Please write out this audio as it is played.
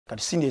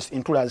kati sindi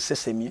entula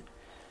zisesemye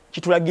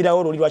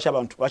kitulagirawo loli lwaki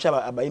abantu lwaki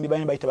abayimbi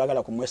bani bayita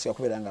bagala kumwesiga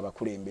kubeera nga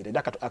bakulembere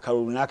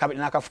akalulu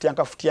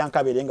n'akafutya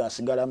nkabere nga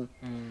asigalamu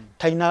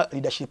talina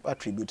leadership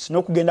attributes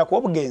n'okugenda ku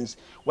obugenzi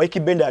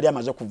Waikibenda yali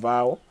amaze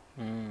kuvaawo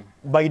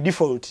by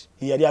default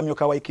yali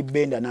amyoka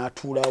Waikibenda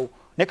n'atuulawo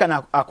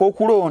nekana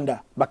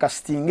ak'okulonda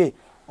bakasitinge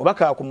oba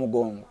ka ku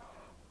mugongo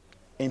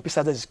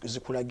empisa ze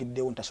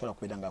zikulagiddewo ntasobola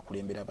kubeera nga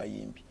akulembera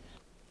abayimbi.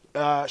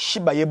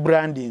 Sheebah ye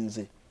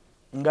brandinze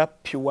nga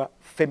pure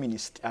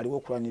feminist aliwo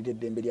okulwanirira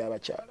eddembe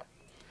ly'abakyala.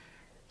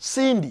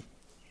 Sindi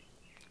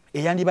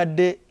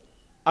eyandibadde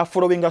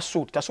afollowinga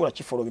suit tasobola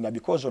kifollowinga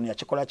because ono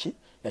yakikola ki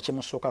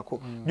yakimusookako.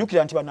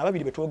 Jjukira nti bano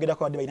ababiri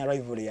betwogerako badde balina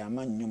rivalry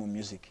y'amaanyi nnyo mu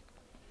music.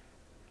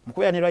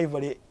 Mukubeera ne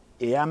rivalry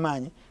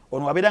ey'amaanyi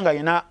ono wabeera nga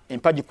yena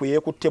empagi kwe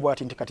yeekutte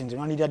bw'ati nti kati nze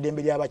nwanirira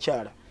ddembe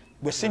ly'abakyala.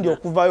 Bwe Sindi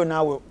okuvaayo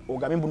naawe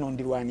ogambe mbuno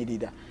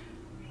ndirwanirira.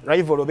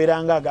 Rival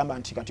obeeranga agamba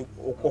nti kati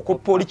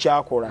okopoli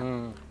kyakola.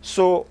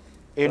 So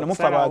eno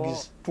mufa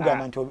abawagizi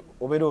tugamba nti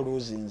obeera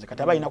oluuzinze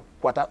kati aba alina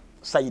kukwata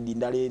side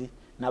ndala eri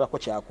n'abako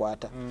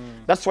kyakwata.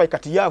 That's why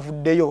kati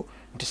yavuddeyo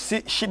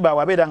nti Sheebah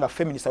wabeera nga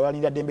feminist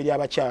abalwanirira ddembe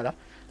ly'abakyala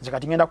nze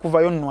kati ngenda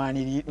kuvaayo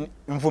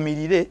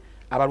nvumirire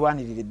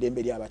abalwanirira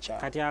eddembe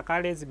ly'abakyala. Kati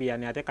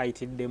akalesbian ate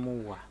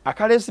kayitiddemu wa?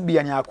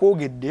 Akalesbian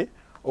akoogedde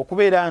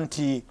okubeera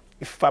nti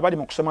ife abali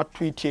mu kusoma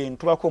tweet eno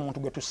tubako omuntu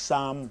gwe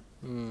tussaamu.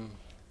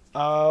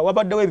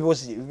 Wabaddewo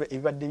ebibozi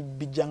ebibadde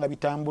bijjanga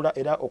bitambula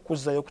era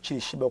okuzzayo ku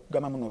kiri Sheebah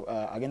okugamba muno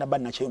agenda bba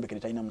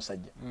Nakyeyombekedde talina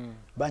musajja.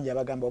 Bangi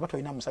abagamba oba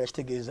tolina musajja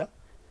kitegeeza.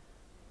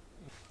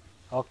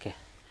 Okay.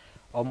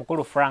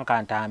 Omukulu Frank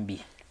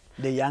Antambi.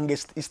 The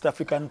youngest East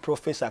African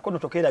professor. Akono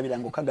tokeera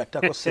birango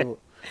kagattako sebo.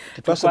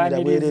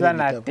 Tukwaniriza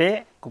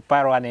nate ku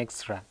Parwan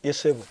Extra.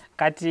 Yes sebo.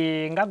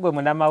 Kati nga gwe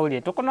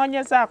munnamawulire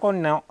tukunoonyezaako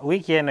nno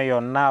wiiki eno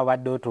yonna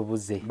obadde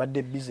otubuze.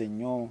 Badde bize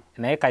nnyo.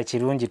 Naye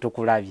kakirungi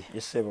tukulabye.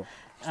 Yes sebo.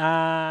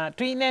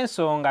 Tuyina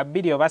ensonga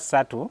 2 oba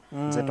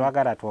 3 ze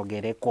twagala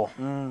twogereko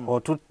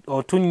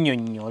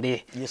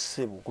otunnyonnyole. Yes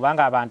sebo.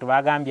 Kubanga abantu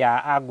bagambye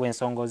agwe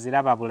ensonga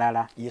oziraba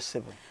bulala. Yes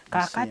sebo.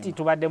 Kakati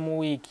tubadde mu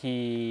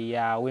wiiki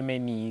ya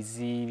women's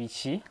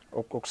biki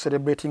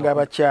okucelebrating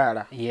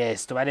abakyala.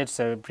 Yes, tubadde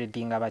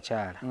tucelebrating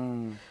abakyala.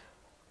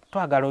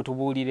 Twagala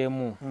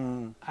otubuuliremu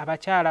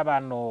abakyala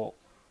bano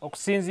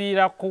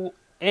okusinziira ku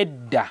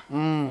edda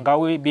nga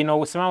bino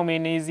obusima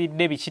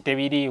bumenezidde biki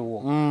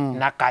tebiriiwo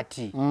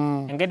nakati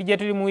engeri gye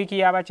tuli mu wiiki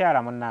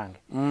y'abakyala munnange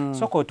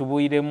soka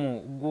otubuuliremu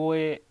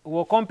gwe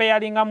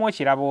wokompeyalingamu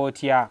okiraba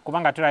otya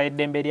kubanga tulaba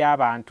eddembe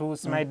ly'abantu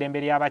sima eddembe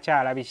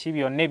ly'abakyala biki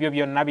byonna ebyo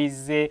byonna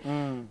bizze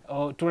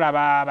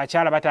tulaba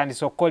abakyala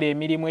batandise okukola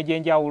emirimu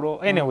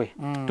egy'enjawulo anyway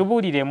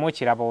tubuuliremu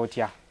okiraba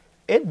otya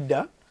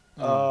edda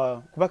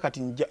kuba kati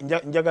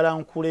njagala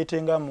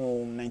nkuleetenga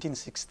mu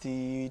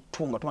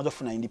 1962 nga tumaze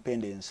okufuna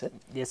independence.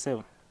 Yes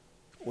sir.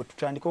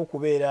 Wetutandika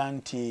okubeera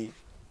nti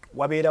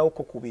wabeerawo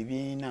ku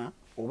bibiina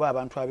oba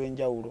abantu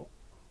ab'enjawulo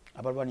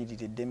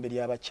abalwanirira eddembe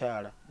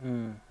ly'abakyala.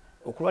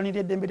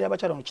 Okulwanirira eddembe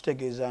ly'abakyala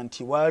nkitegeeza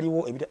nti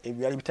waaliwo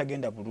ebyali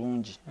bitagenda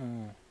bulungi.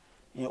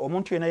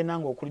 Omuntu yenna yenna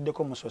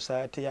ng'okuliddeko mu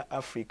society ya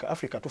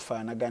Africa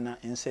tufaanagana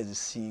ensi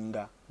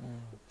ezisinga.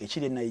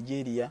 Ekiri e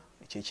Nigeria,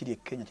 kyekiri e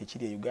Kenya,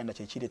 kyekiri e Uganda,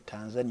 kyekiri e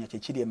Tanzania,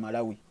 kyekiri e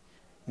Malawi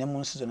ne mu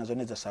nsi zonna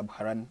zonna eza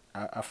Sub-Saharan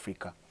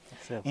Africa.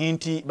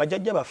 Nti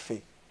bajjajja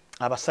baffe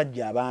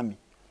abasajja abaami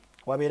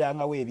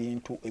wabeerangawo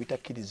ebintu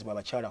ebitakkirizibwa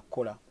abakyala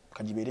kukola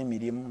kagibeere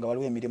emirimu nga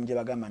waliwo emirimu gye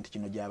bagamba nti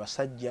gino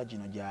gy'abasajja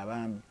gino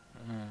gy'abaami.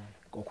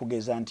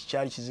 Okugeza nti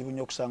kyali kizibu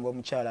nnyo okusanga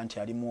omukyala nti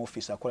ali mu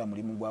ofiisi akola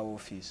mulimu gwa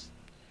ofiisi.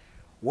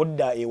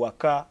 Wodda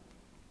ewaka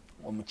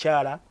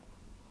omukyala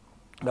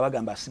nga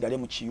bagamba asigale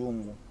mu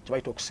kiyungu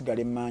kyebayita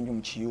okusigala emmanju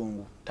mu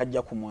kiyungu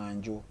tajja ku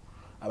mwanjo.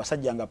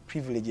 Abasajja nga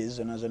privileges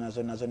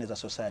zonna eza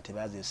society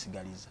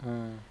bazeesigaliza.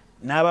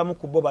 N'abamu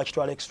ku bo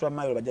bakitwala extra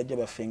mile bajjajja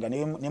baffenga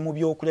ne mu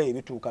byokulya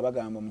ebituuka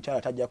bagamba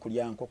omukyala tajja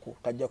kulya nkoko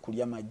tajja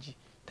kulya magi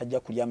tajja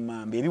kulya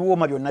mmamba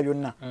ebiwooma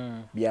byonna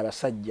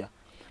by'abasajja.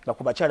 Nga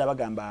ku bakyala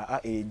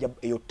bagamba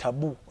eyo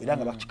tabu era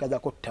nga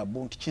bakikazako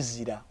tabu nti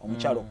kizira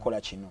omukyala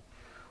okukola kino.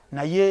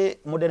 Naye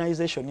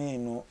modernization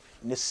eno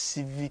ne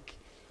civic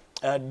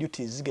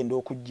duties zigenda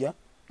okujja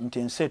nti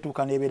ensi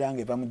etuuka n'ebeera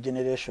nga eva mu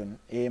generation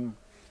emu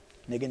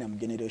negenda mu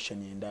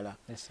generation endala.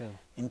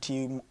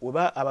 Nti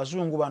oba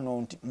abazungu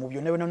bano nti mu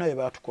byonna byonna bye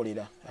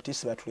batukolera ate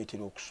si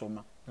batuleetera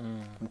okusoma.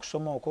 Mu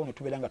kusoma okwo ne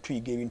tubeera nga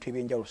tuyiga ebintu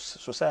eby'enjawulo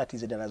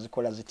societies eddala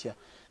zikola zitya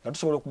nga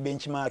tusobola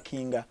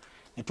okubenchmarkinga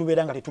ne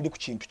tubeera nga tetuli ku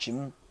kintu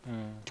kimu.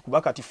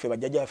 Kuba kati ffe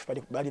bajjajja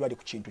baffe bali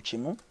ku kintu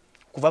kimu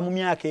kuva mu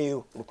myaka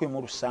eyo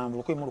 1700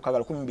 1600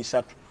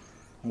 1300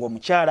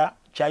 ng'omukyala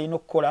kyalina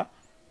okukola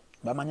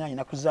bamanya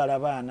alina kuzaala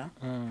abaana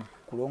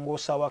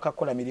kulongoosa waka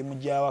kola mirimu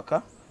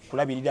gy'awaka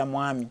kulabirira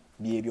mwami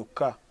bye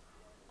byokka.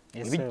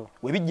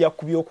 We bijja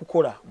ku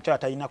by'okukola omukyala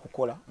talina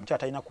kukola omukyala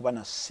talina kuba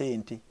na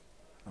ssente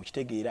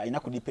okitegeera alina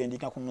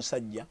kudipendinga ku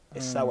musajja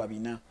essaawa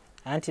 4.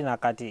 Anti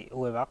nakati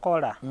we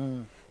bakola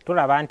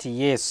tulaba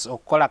nti yes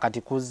okukola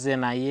kati kuzze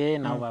naye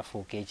nabo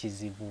bafuuka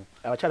ekizibu.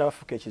 Abakyala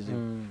bafuuka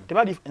ekizibu.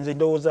 Tebali nze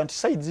ndowooza nti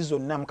sides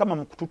zonna mukama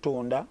mu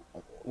kututonda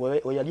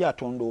we yali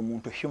atonda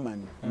omuntu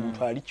human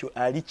omuntu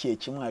ali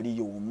kyekimu ali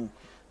y'omu.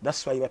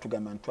 That's why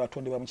batugamba nti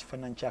twatondebwa mu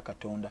kifaananyi kya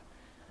Katonda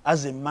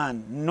as a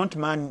man, not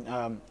man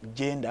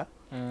gender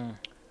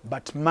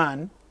but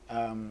man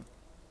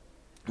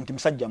nti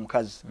musajja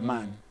mukazi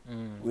man.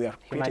 We are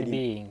created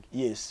being.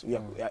 Yes, we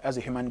are as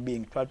a human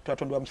being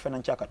twatondebwa mu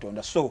kifaananyi kya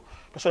Katonda. So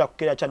tosobola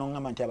kukeera kyano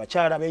ngamba nti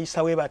abakyala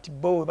beeyisa we bati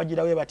bo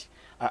bagira we bati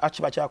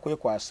akiba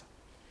kyakwekwasa.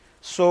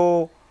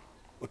 So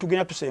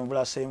tugenda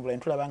tusenvula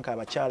ntulaba nka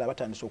abakyala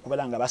batandise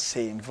okubala nga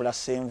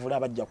basenvula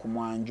bajja ku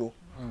mwanjo.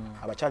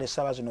 Abakyala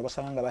essaawa zino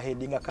basanga nga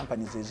baheadinga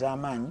companies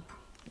ez'amaanyi.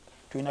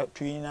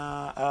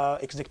 Tuyina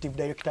executive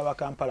director wa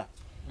Kampala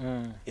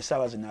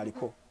essaawa zino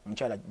aliko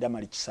omukyala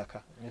Damali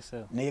Kisaka.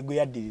 Naye gwe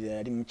yaddirira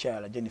yali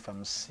mukyala Jennifer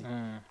Musi.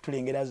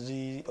 Tulengera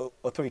zi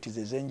authorities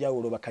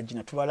ez'enjawulo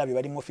bakagina tubalabye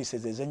bali mu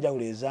offices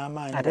ez'enjawulo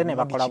ez'amaanyi ate ne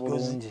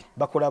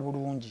bakola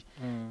bulungi.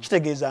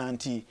 Kitegeeza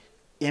nti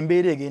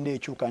embeera egenda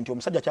ekyuka nti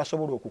omusajja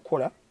kyasobola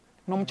okukola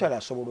n'omukyala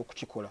asobola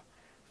okukikola.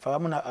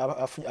 Fabamu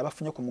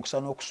abafunye ku mukisa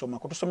n'okusoma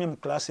ko tusomye mu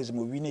classes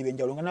mu bibiina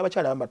ebyenjawulo nga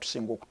n'abakyala bamba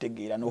tusinga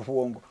okutegeera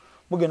n'obwongo.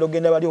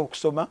 Mugenda bali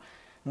okusoma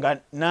nga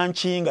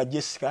Nankinga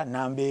Jessica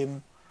namba 1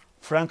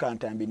 Frank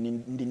Antambi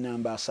ndi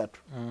namba 3.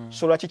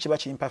 So lwaki kiba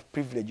kimpa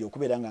privilege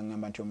okubeera nga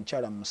ngamba nti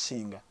omukyala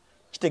musinga.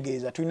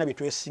 Kitegeeza tulina bye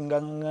twesinga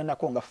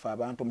nako nga ffe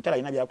abantu. Omukyala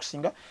alina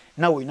byakusinga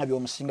nawe olina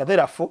by'omusinga.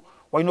 Therefore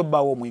walina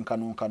obbaawo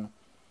omwenkanonkano.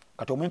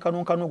 Kati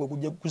omwenkanonkano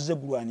gwe guzze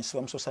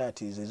gulwanisibwa mu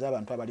societies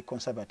ez'abantu abali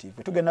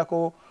conservative.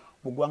 Tugendako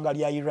mu ggwanga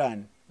lya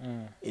Iran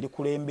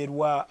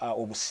erikulemberwa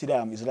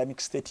obusiraamu Islamic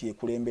State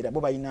yekulembera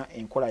bo balina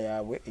enkola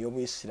yaabwe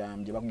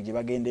ey'obuyisiraamu gye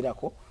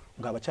bagenderako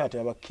ng'abakyala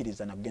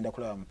tebabakkiriza na kugenda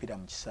kulaba mupiira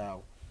mu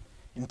kisaawe.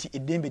 Nti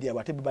eddembe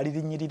lyabwe ate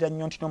balirinyirira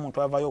nnyo nti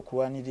n'omuntu avaayo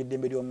okulwanirira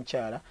eddembe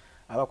ly'omukyala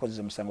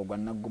abakozesa omusango gwa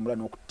nnaggumula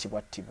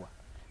n'okuttibwattibwa.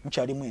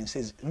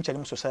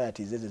 Mukyalimu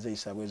societies ezo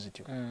ezeyisa bwe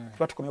zityo.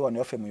 Tuba tukomye wano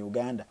yaffe mu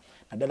Uganda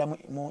naddala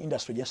mu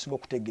industry gye nsinga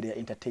okutegeera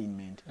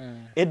entertainment.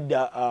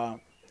 Edda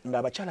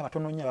ng'abakyala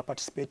batono nnyo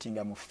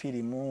abaparticipatinga mu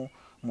firimu,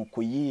 mu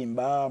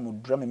kuyimba, mu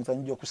drama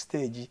emizannyo gy'oku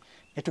stage.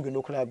 Naye tugenda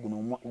okulaba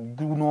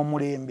guno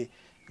omulembe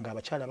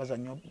ng'abakyala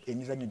bazannya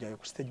emizannyo gyabwe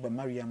ku stage. Ba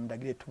Mariam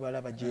Ndagire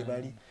tubalaba gye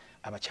bali.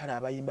 Abakyala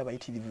abayimba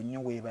bayitirivu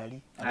nnyo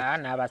weebali.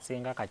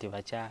 N'abasinga kati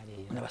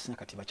bakyali. N'abasinga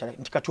kati bakyala.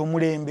 Nti kati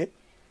omulembe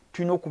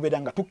tulina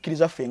okubeera nga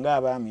tukkiriza ffe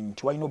ng'abaami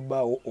nti walina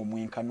obbaawo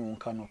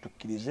omwenkanonkano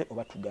tukkirize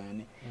oba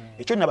tugaane.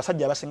 Ekyo nno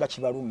abasajja abasinga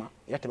kibaluma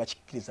era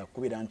tebakikkiriza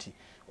kubeera nti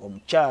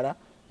omukyala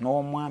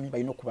n'omwami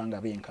balina okuba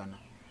nga benkana.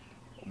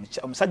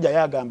 Omusajja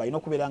yagamba alina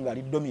okubeera nga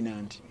ali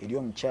dominant eri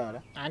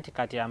omukyala. Anti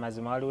kati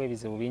amazima waliwo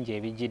ebizibu bingi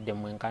ebijjidde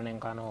mu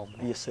enkanonkano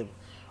ogwo. Yes,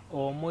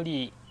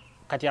 omuli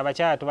kati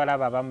abakyala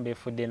tubalaba abamu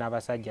befudde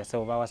n'abasajja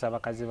so bawasa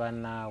bakazi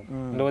bannaabwe.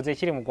 Ndowooza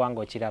ekiri mu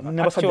ggwanga okiraba.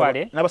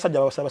 N'abasajja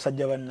bawasa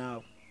basajja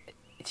bannaabwe.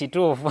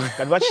 Kituufu.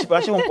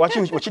 Kati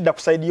okidda ku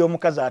sayidi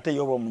y'omukazi ate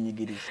y'oba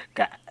omunyigiriza.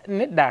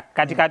 Nedda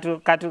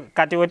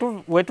kati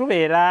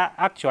wetubeera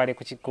actually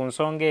ku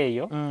nsonga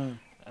eyo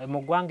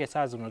mu ggwanga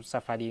essaawa zino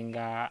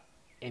tusafalinga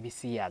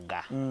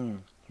ebisiyaga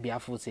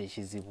byafuuse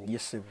ekizibu.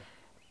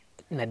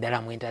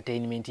 Naddala mu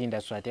entertainment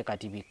industry ate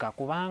kati bika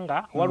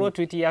kubanga waliwo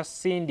tweet ya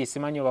Cindy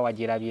simanyi oba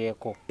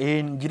wagirabyeko.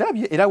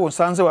 Ngirabye era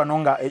wonsanze wano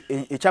nga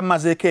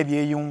ekyamazeeko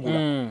ebyeyungula.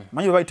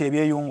 Manyi bwe bayita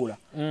ebyeyungula.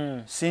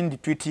 Cindy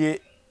tweet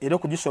ye era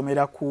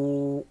okugisomera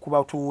ku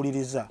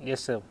batuwuliriza.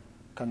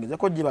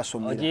 Kangezeko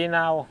gibasomera.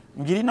 Ogirinaawo?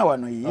 Ngirina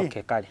wano ye.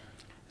 Okay, kale.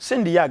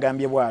 Cindy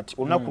yagambye bw'ati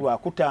olunaku lwa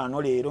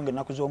kutaano leero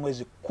ng'ennaku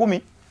z'omwezi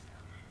 10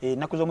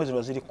 ennaku z'omwezi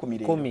lwa ziri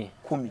 10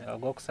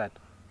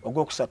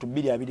 ogwokusatu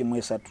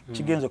 2023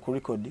 kigenze ku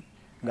record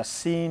nga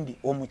Cindy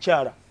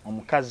omukyala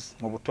omukazi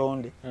mu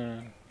butonde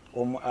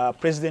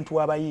president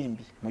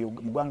w'abayimbi mu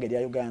ggwanga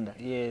erya Uganda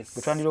bwe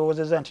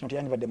twandirowoozezza nti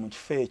teyandibadde mu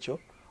kifo ekyo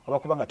oba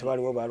kubanga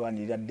tebaliwo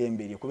balwanirira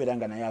ddembe eryo kubeera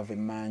nga naye ava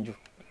emmanju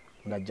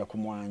ng'ajja ku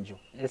mwanjo.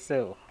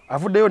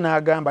 Avuddeyo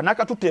n'agamba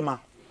n'akatutema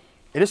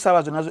era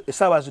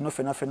essaawa zino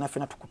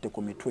ffenna tukutte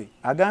ku mitwe.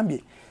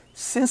 Agambye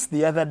since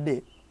the other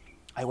day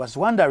I was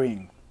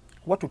wondering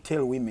what to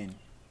tell women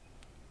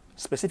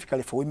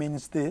specifically for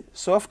Women's Day.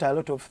 So after a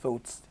lot of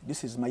thoughts,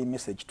 this is my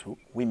message to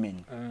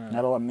women.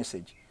 Number one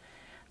message.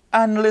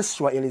 Unless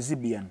you are a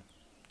lesbian,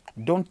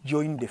 don't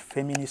join the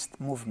feminist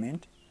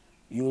movement.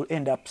 You will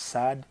end up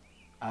sad,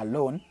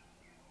 alone,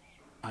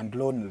 and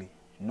lonely.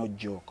 No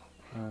joke.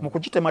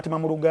 Mukukitematema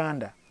mu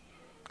Luganda.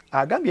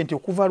 Agambye nti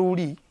okuva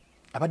luli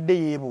abadde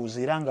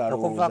yeebuuza era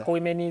ng'alowooza. Okuva ku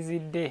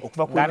Women's Day.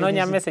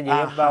 Ng'anoonya message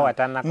y'ebbaawo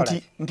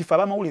atanakola. Nti ffe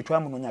abamawulire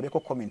twamunoonya abeeko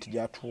comment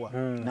gy'atuwa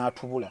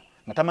n'atubula.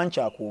 Nga tamanyi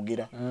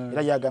kyakwogera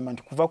era yagamba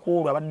nti kuva ku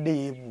olwo abadde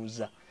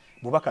yeebuuza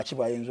bubaka ki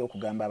bw'ayinza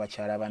okugamba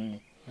abakyala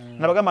banne.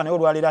 Nabagamba naye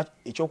olwaleero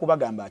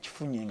ekyokubagamba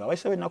akifunye nga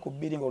wayiseewo ennaku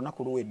 2 nga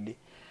olunaku luwedde.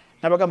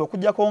 Nabagamba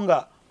okuggyako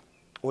nga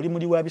oli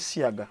muli wa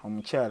bisiyaga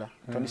omukyala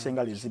tandise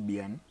nga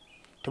lesbian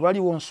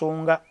tewaliwo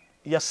nsonga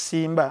ya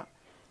simba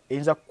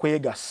eyinza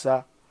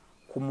kwegassa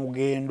ku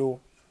mugendo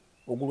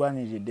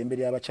ogulwanirira eddembe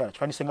ly'abakyala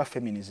kitandise nga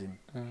feminism.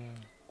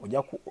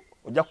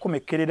 Ojja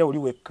kukomekkerera oli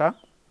wekka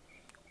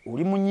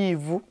oli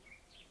munyiivu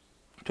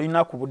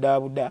tolina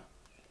kubudaabuda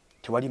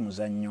tewali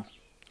muzannyo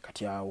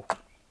kati awo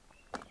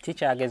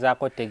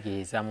Kikyagezaako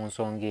tegeeza mu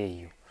nsonga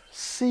eyo.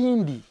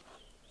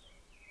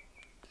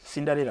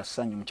 Cinderella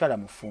Ssanyu mukyala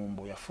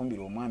mufumbo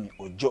yafumbira omwami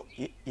Ojo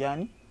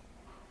yani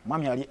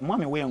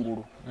mwami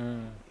w'engulu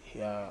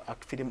ya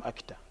film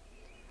actor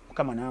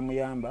mukama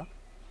n'amuyamba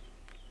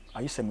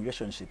ayise mu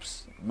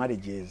relationships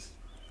marriages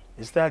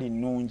ezitali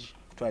nnungi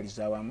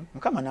kutwaliza awamu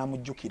mukama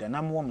n'amujjukira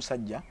n'amuwa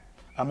omusajja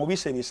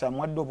amubisebisa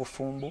amuwadde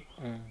obufumbo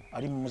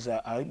ali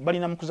muza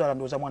balina mukuzaala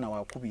ndowooza mwana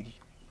wa kubiri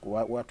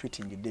wa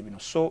tweetingidde bino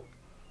so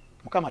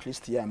mukama at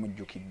least ye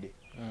amujjukidde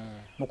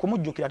mu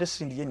kumujjukira ate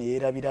Cindy ye ne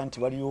yeerabira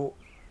nti waliyo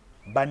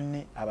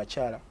banne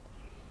abakyala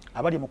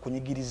abali mu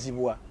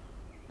kunyigirizibwa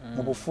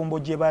mu bufumbo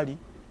gye bali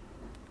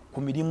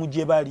ku mirimu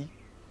gye bali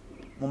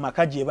mu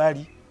maka gye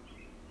bali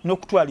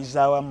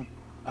n'okutwaliza awamu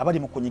abali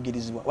mu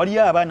kunyigirizibwa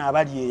waliyo abaana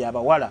abali eyo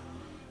abawala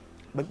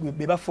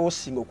be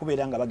baforcing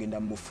okubeera nga bagenda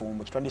mu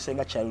bufumbo kitwandise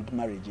nga child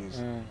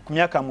marriages ku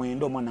myaka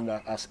 9 omwana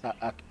nga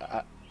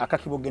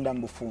akakibwa okugenda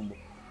mu bufumbo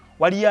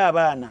waliyo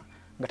abaana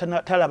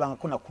nga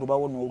talabangako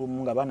nakulubawo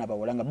n'olumu nga baana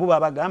bawala nga bo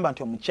babagamba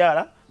nti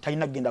omukyala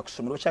talina kugenda ku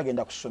ssomero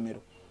okyagenda ku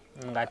ssomero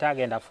nga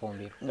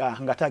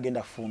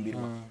tagenda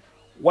fumbirwa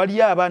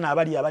waliyo abaana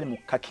abali mu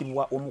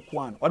kukakibwa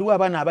omukwano waliwo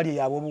abaana abali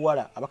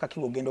ab'obuwala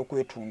abakakibwa ogenda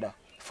okwetunda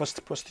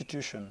forced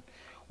prostitution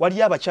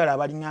waliyo abakyala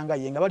abalinganga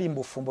ye nga bali mu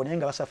bufumbo naye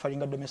nga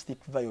basafaringa domestic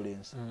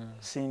violence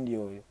Cindy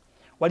oyo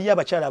waliyo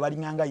abakyala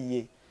abalinganga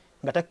ye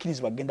nga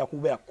takkirizibwa kugenda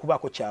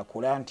kubaako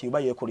kyakola nti oba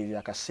yeekolerera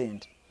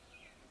akasente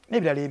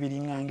n'ebirala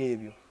ebiringanga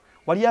ebyo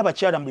waliyo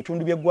abakyala mu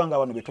bitundu by'eggwanga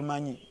wano bye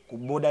tumanyi ku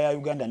booda ya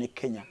Uganda ne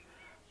Kenya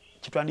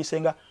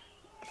kitwandisenga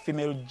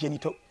female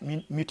genital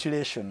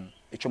mutilation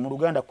ekyo mu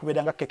Luganda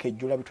kubeera nga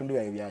kekejjula bitundu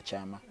byayo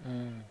byakyama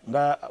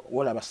nga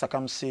olaba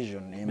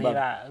circumcision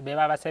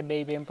beba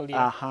basebe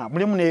b'empulira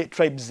mulimu ne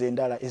tribes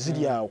endala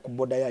eziri awo ku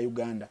booda ya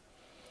Uganda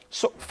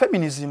so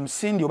feminism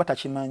Cindy oba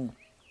takimanyi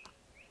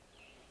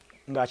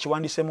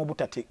ng'akiwandise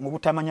mu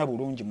butamanya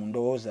bulungi mu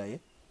ndowooza ye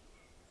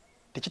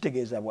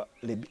tekitegeeza bwa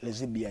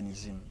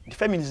lesbianism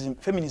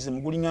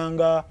feminism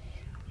gulinganga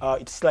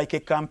it's like a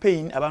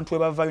campaign abantu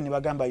webavayo ne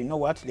bagamba you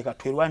know what leka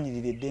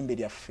twerwanirire eddembe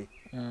lyaffe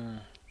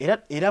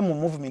era mu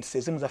movements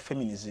ezimu za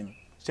feminism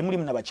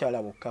temulimu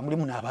n'abakyala bokka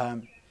mulimu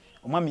n'abaami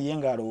omwami ye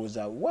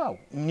ng'alowooza wow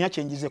nnya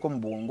kyenjizeko mu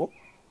bwongo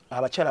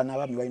abakyala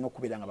n'abaami balina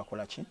okubeera nga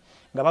bakola ki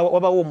nga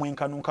wabawo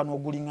omwenkanunkano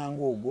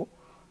ogulinganga ogwo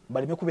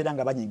baleme kubeera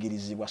nga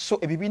banyigirizibwa so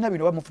ebibiina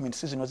bino oba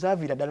movements zino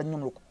zaaviira ddala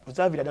mu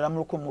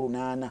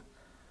 1800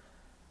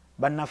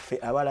 bannaffe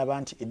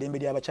abalaba nti eddembe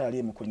ly'abakyala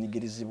liri mu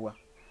kunyigirizibwa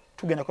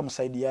tugendako mu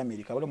saidi ya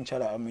America wali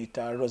omukyala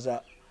amuyita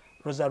Rosa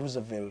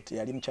Roosevelt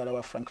yali mukyala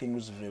wa Franklin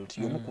Roosevelt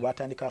y'omu ku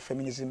baatandika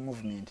feminism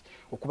movement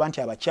okuba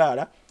nti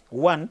abakyala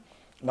one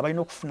nga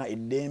balina okufuna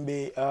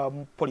eddembe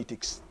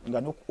politics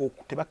nga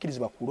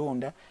tebakkirizibwa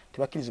kulonda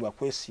tebakkirizibwa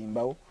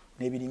kwesimbawo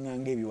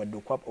n'ebiringanga ebyo wadde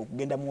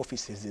okugenda mu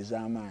offices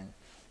ez'amaanyi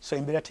so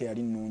embeera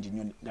teyali nnungi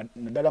nnyo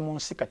naddala mu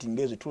nsi kati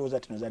ngezo tulowooza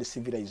ati no zaali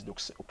civilized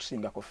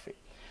okusingako ffe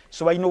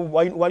so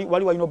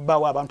wali walina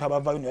obbaawo abantu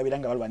abavaayo ne babeera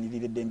nga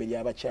balwanirira eddembe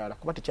ly'abakyala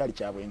kuba tekyali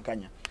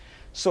kyabwenkanya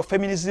so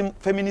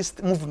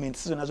feminist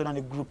movements zonna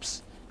ne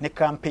groups ne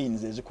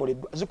campaigns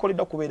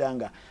zikoleddwa kubeera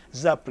nga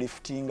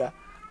zapliftinga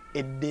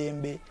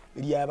eddembe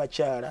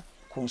ly'abakyala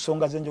ku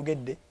nsonga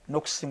zenjogedde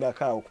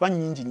n'okusingako awo kuba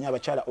nnyingi nnyo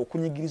abakyala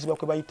okunyigirizibwa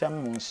kwe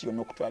bayitamu mu nsi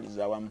yonna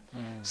okutwaliza awamu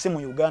si mu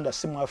Uganda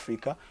si mu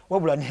Africa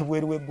wabula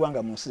n'ebweru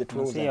w'eggwanga mu nsi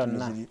zetulowooza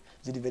nti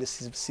ziri very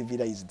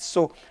civilized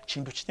so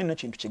kintu kinene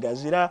kintu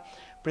kigazira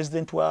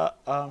president wa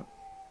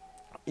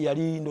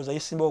yali ndoza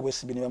yesimbawo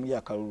obwesimbi ne bamulya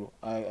akalulu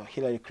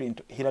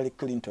Hillary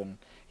Clinton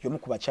y'omu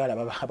ku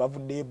bakyala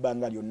abavuddeyo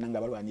ebbanga lyonna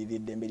nga balwanirira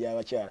eddembe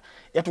ly'abakyala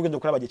era tugenda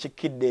okulaba gye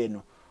kikkidde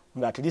eno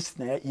nga at least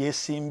naye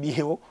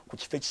yeesimbyewo ku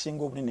kifo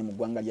ekisinga obunene mu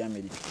ggwanga lya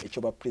America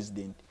ekyoba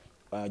president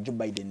Joe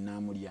Biden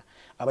n'amulya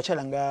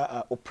abakyala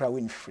nga Oprah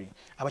Winfrey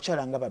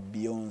abakyala nga ba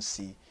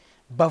Beyonce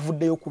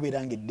bavuddeyo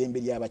okubeera nga eddembe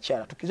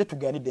ly'abakyala tukize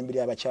tugaana eddembe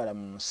ly'abakyala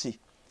mu nsi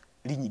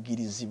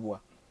linyigirizibwa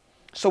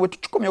so bwe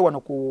tukikomyewo wano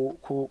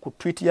ku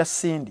tweet ya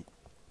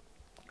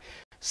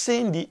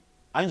Cindy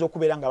ayinza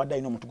okubeera nga abadde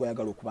alina omuntu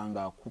gw'ayagala okuba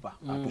nga akuba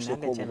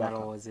atuseeko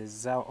obubaka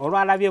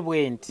olwalabye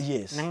bwe nti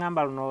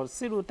neŋŋamba luno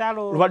si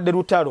lutalo lubadde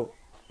lutalo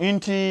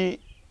nti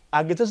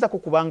agezezaako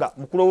kubanga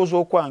mu kulowooza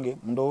okwange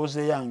mu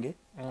ndowooza yange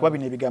kuba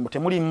bino ebigambo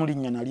temulimu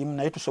linnya na limu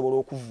naye tusobola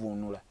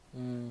okuvuunula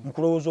mu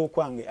kulowooza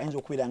okwange ayinza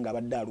okubeera nga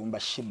abadde alumba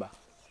Sheebah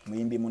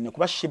muyimbi munne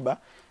kuba Sheebah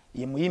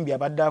ye muyimbi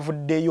abadde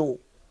avuddeyo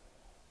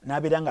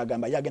n'abeera nga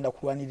agamba ye agenda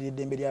kulwanirira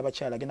eddembe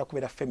ly'abakyala agenda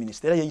kubeera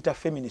feminist era yeyita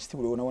feminist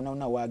buli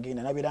wona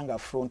waagenda n'abeera nga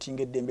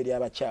afrontinga eddembe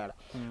ly'abakyala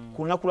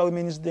ku lunaku lwa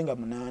Women's Day nga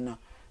 8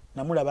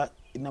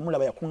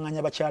 namulaba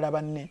yakuŋŋaanya bakyala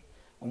banne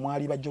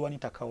omwali ba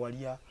Joanita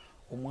Kawalya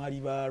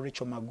omwali ba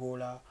Rachel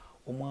Magola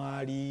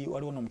omwali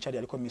waliwo n'omukyali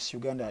yaliko Miss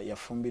Uganda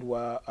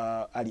yafumbirwa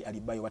Ali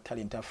Alibayo wa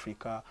Talent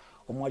Africa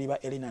omwali ba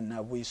Elena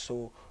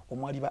Nabwiso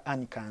omwali ba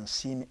Annie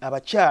Kansini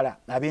abakyala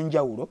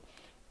ab'enjawulo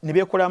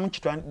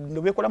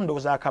nebekolamu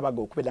ndowooza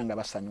akabaga okubeera nga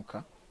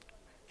basanyuka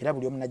era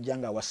buli omu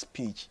najjanga wa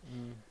speech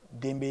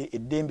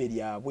eddembe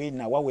lyabwe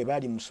nawa we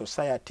bali mu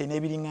society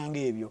n'ebiringanga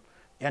ebyo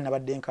era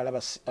nabadde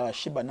nkalaba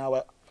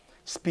Sheebah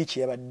speech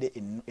yabadde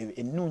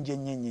ennungi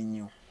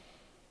ennyo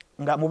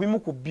nga mu bimu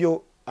ku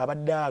byo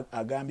abadde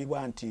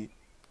agambibwa nti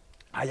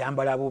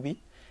ayambala bubi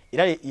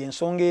era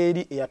y'ensonga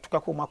eri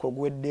eyatukako omwaka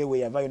oguweddewo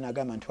yavaayo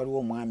n'agamba nti waliwo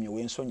omwami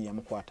ow'ensonyi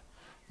yamukwata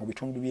mu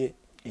bitundu bye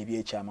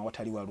ebyekyama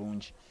watali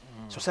walungi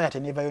society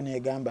nevayo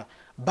negamba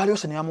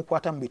baliose ne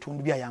bamukwata mu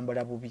bitundu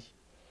byayambala bubi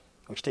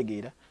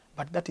okitegeera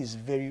but that is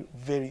very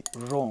very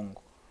wrong.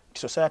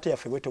 Society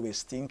yaffe bweto bwe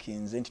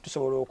stinkinze nti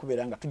tusobola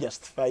okubeera nga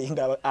tujustifying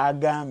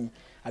agami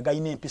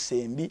agayina empisa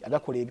embi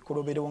agakola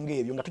ebikolobero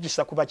ng'ebyo nga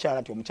tukisa ku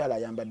bakyala nti omukyala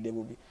ayambadde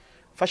bubi.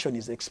 Fashion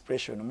is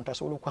expression. Omuntu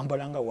asobola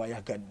okwambala nga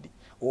wayagadde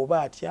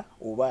oba atya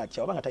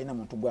oba nga talina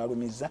muntu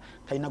gw'alumiza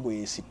talina gwe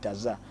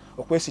yeesittaza.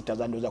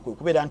 Okwesittaza ndowooza kwe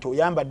kubeera nti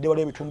oyambadde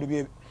waliwo ebitundu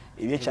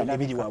ebyekyama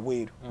ebiri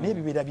wabweru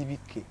n'ebibeera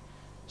bibikke.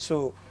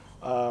 So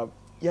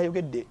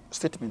yayogedde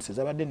statements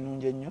ezabadde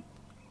ennungi ennyo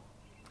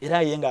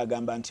era ye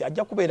ng'agamba nti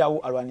ajja kubeerawo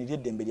alwanirira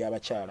eddembe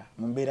ly'abakyala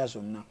mu mbeera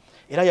zonna.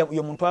 Era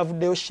yo muntu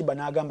avuddeyo Sheebah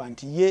n'agamba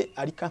nti ye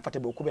ali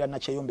comfortable okubeera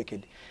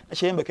Nakyeyombekedde.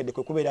 Nakyeyombekedde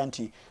kwe kubeera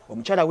nti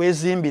omukyala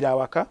weezimbira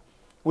awaka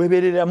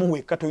weebereramu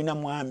wekka tolina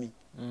mwami.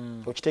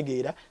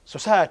 Okitegeera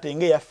society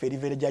ng'eyaffe eri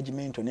very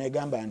judgmental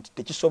n'egamba nti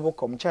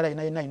tekisoboka omukyala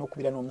yenna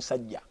okubeera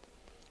n'omusajja.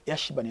 Era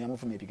Sheebah ne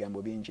yamuvuma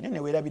ebigambo bingi naye ne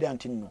weerabira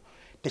nti nno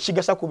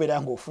tekigasa kubeera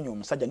ng'ofunye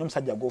omusajja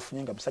n'omusajja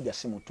gw'ofunye nga musajja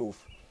si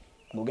mutuufu.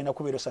 Ngogenda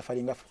kubeera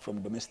suffering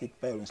from domestic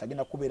violence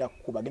agenda kubeera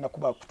agenda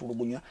kuba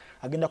kutulugunya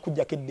agenda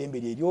kujjako eddembe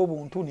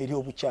ery'obuntu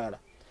n'ery'obukyala.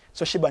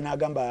 So Sheebah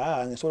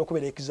n'agamba nsobola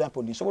okubeera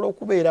example nsobola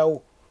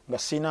okubeerawo nga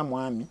sina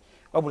mwami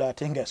wabula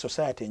ate nga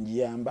society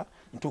njiyamba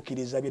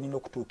ntuukiriza bye nina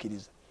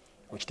okutuukiriza.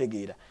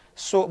 Okitegeera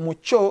so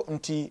mukyo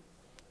nti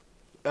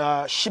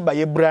Sheebah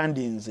ye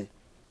brandinze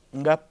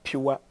nga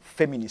pure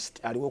feminist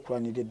aliwo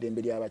okulwanirira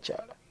eddembe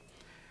ly'abakyala.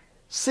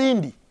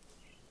 Sindi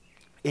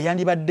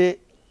eyandibadde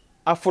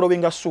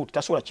afollowinga suit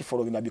tasobola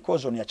kifollowinga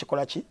because ono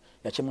yakikola ki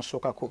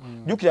yakimusookako.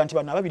 Jjukira nti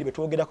bano ababiri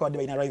betwogerako badde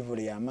balina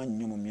rivalry y'amaanyi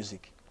nnyo mu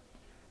music.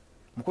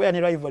 Mukubeera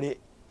ne rivalry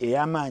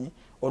ey'amaanyi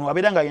ono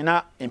wabeera nga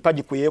yena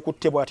empagi kwe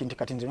yeekutte bw'ati nti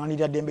kati nze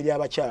nwanirira ddembe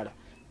ly'abakyala.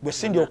 Bwe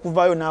Sindi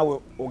okuvaayo naawe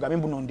ogambe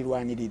mbuno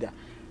ndirwanirira.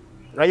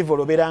 Rival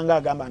obeeranga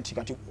agamba nti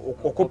kati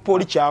okoppa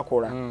oli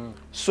kyakola.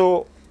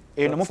 So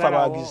eno mufa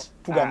abawagizi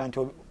tugamba nti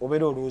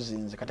obeera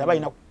oluuzinze kati aba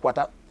alina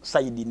kukwata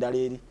sayidi ndala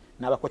eri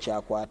n'abako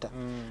kyakwata.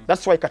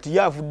 That's why kati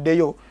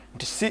yavuddeyo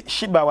nti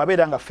Sheebah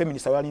wabeera nga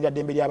feminist alwanirira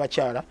ddembe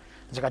ly'abakyala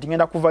nze kati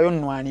ngenda kuvayo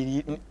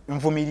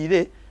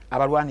nvumirire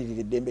abalwanirira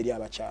eddembe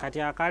ly'abakyala.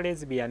 Kati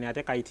akalesbian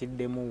ate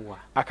kayitiddemuwa.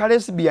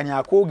 Akalesbian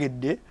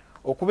akoogedde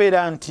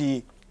okubeera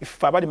nti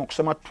ife abali mu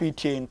kusoma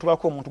tweet eno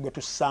tubako omuntu gwe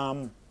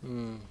tussaamu.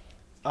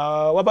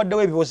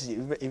 Wabaddewo ebibozi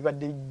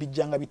ebibadde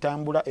bijjanga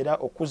bitambula era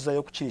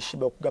okuzzayo ku kiri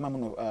Sheebah okugamba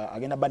muno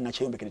agenda bba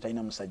Nakyeyombekedde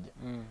talina musajja.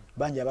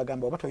 Bangi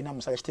abagamba oba tolina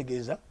musajja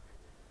kitegeeza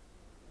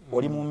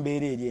oli mu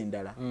mbeera eri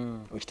endala.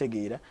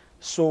 Okitegeera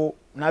so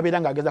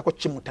n'abeera ng'agezako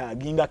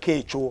kimutaagingako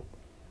ekyo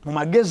mu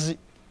magezi.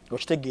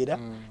 Okitegeera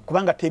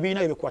kubanga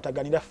tebiina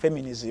ebikwataganira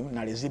feminism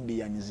na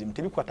lesbianism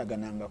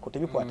tebikwataganangako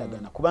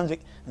tebikwatagana kuba nze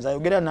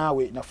ayogera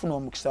naawe nafuna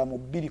omukisa mu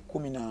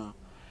 2016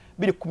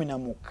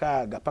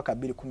 paka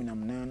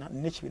 2018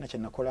 n'ekibiina kye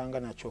nakolanga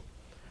nakyo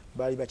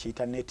baali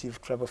bakiyita Native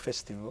Travel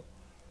Festival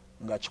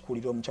nga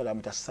kikulira omukyala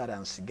amuyita Sarah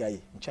Nsigaye.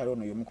 Mukyala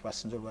ono y'omu ku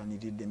basinze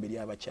olwanirira eddembe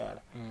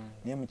ly'abakyala.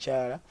 Naye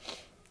mukyala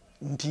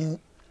nti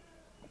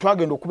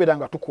twagenda okubeera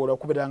nga tukola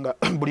okubeera nga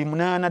buli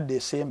 8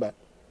 December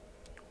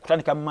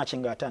kutandika mu March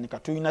nga atandika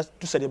tulina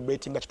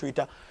celebrating nga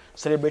kituyita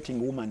celebrating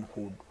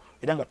womanhood.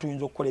 Era nga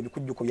tuyinza okukola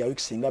ebikujjuko bya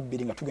weeks nga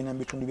 2 nga tugenda mu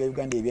bitundu bya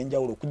Uganda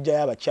ebyenjawulo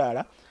okujjayo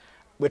abakyala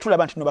bwe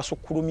tulaba nti no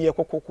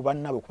basukkulumyeko kuba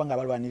nabo kubanga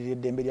balwanirira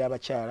eddembe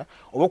ly'abakyala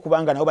oba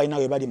kubanga nabo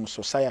balina we bali mu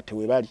society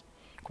we bali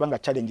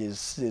kubanga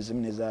challenges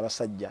ezimu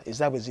n'ez'abasajja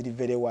ezaabwe ziri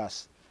very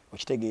worse.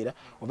 Okitegeera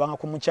obanga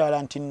ku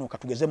mukyala nti nno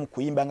katugeze mu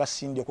kuyimba nga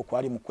Sindi okwo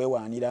kwali mu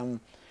kwewaaniramu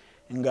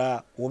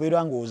nga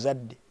obeera nga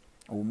ozadde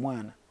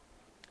omwana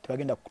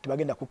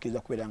tebagenda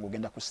kukkiriza kubeera nga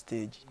ogenda ku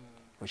stage.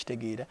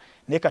 Okitegeera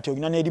naye kati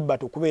olina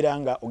n'eribbata okubeera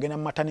nga ogenda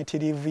mu maternity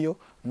leave yo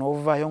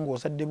n'ovaayo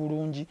ng'ozadde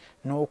bulungi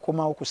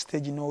n'okomawo ku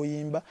stage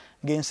n'oyimba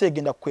ng'ensi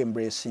egenda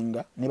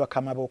kukwembracinga ne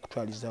bakama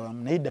b'okutwaliza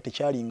wamu naye dda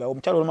tekyalingawo.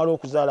 Omukyala olumala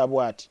okuzaala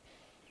bw'ati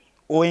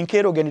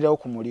enkeera ogenderawo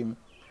ku mulimu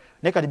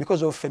naye kati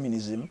because of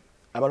feminism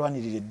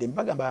abalwanirira eddembe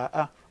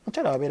bagamba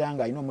mukyala wabeera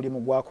nga alina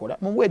omulimu gwakola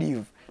muwe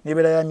leave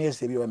n'ebeera ya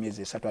myezi 2 oba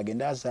myezi 3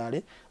 agenda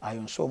azaale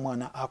ayonse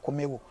omwana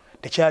akomewo.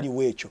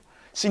 Tekyaliwo ekyo.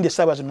 Sindi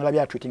essaawa zino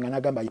nalabye atweetinga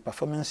n'agamba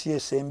performance ye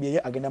esembye ye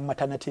agenda mu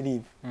maternity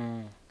leave.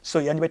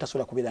 So yandiba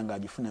tasobola kubeera nga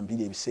agifuna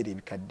mbiri ebiseera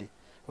ebikadde.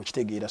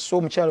 Okitegeera so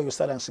omukyala oyo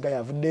Sarah Nsigaye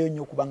avuddeyo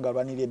nnyo okubanga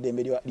alwanirira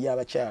eddembe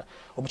ly'abakyala.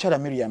 Omukyala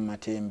Miriam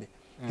Matembe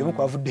y'omu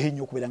ku avuddeyo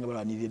nnyo okubeera nga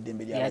balwanirira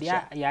eddembe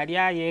ly'abakyala. Yali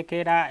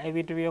ayeekera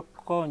ebintu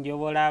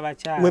by'okkonjobola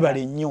abakyala.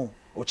 Webale nnyo.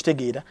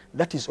 Okitegeera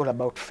that is all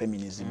about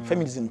feminism.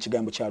 Feminism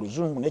kigambo kya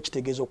luzungu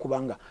n'ekitegeeza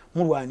okubanga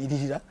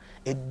mulwanirira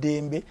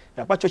eddembe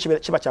napakyo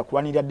kiba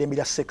kyakulwanirira eddembe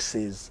lya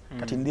sexes.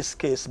 Kati in this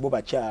case bo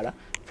bakyala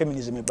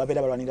feminism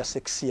babeera balwanirira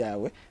sex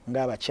yaabwe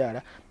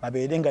ng'abakyala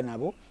babeere nga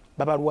nabo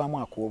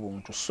babalwamu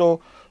ak'obuntu. So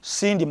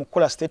Sindi mu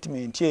kukola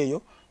statement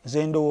eyo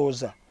nze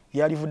ndowooza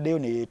yalivuddeyo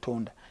ne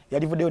yeetonda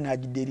yalivuddeyo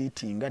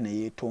n'agideletinga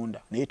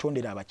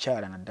neyeetondera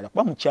abakyala naddala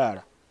kuba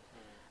mukyala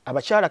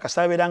abakyala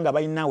kasabeera nga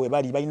balina we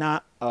bali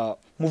balina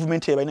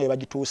movement ye balina we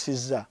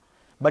bagituusizza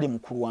bali mu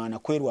kulwana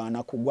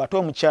kwerwanako gwe ate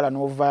omukyala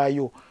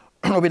n'ovaayo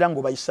nobeera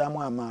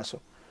ng'obayisaamu amaaso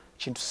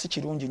kintu si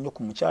kirungi nnyo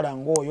ku mukyala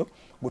ng'oyo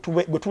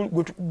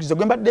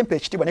gwe mbadde mpa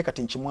ekitiibwa naye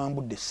kati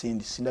nkimwambudde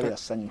sindabira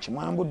ssanyu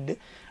nkimwambudde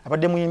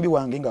abadde muyimbi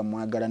wange nga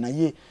mwagala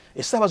naye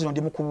essaawa zino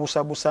ndi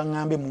mukubuusabuusa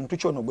ŋŋambe muntu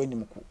kyono gwe ndi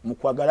mu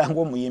kwagala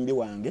ng'omuyimbi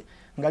wange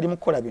ng'ali mu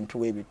kukola bintu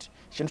bwe biti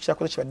kintu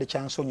kyakoze kibadde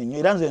kyansonyi nnyo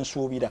era nze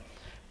nsuubira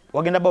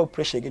wagenda bawo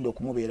pressure egenda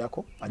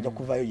okumubeerako ajja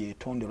kuvaayo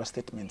yeetonde olwa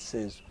statements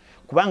ezo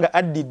kubanga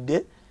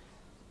addidde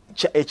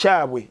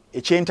ekyabwe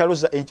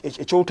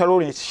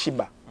ekyolutalo ne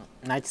Sheebah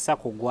nakisa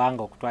ku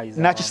ggwanga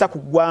okutwaliza nakisa ku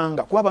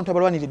ggwanga kuba abantu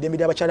abalwanira eddembe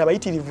ly'abakyala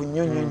bayitirivu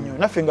nnyo nnyo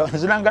naffe nga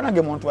nziranga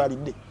nange muntu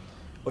alidde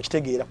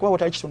okitegeera kuba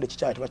bwetali kitonde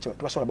kikyala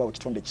tebasobola bawo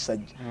kitonde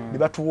kisajja be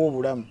batuwa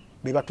obulamu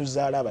be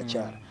batuzaala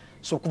abakyala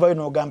so okuvayo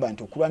n'ogamba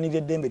nti okulwanira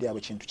eddembe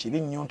lyabwe kintu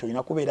kibi nnyo nti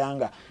olina kubeera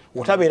nga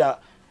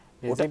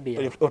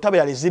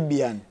otabeera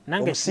lesbian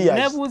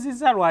Musiyazi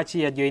nebuuziza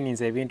lwaki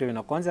yajoyininza ebintu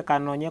bino konze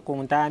kanoonye ku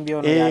ntambi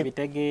ono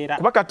yabitegeera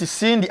kuba kati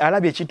Sindi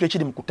alabye ekintu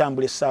ekiri mu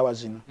kutambula essaawa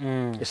zino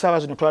essaawa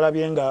zino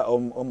twalabye nga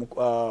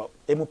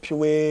MP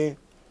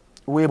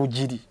w'e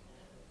Bugiri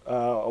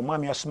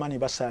omwami Asumani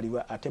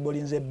basaalibwa ate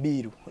Bolinze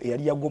Bbiiru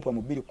eyali yagobwa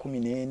mu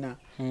 2014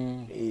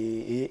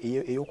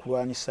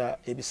 ey'okulwanisa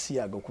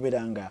ebisiyaga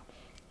okubeera nga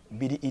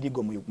biri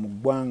irigo mu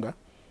ggwanga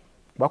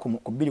bako mu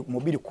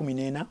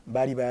 2014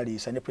 bali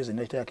baliisa ne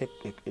president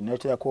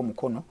n'ayiteerako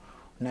omukono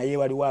naye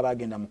waliwo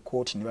abagenda mu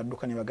kooti ne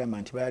badduka ne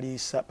bagamba nti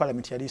baliisa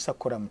parliament yaliisa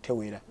kukola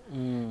mutewera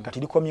kati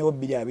likomyewo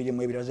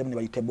 222 baze ne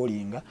bayite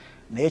bolinga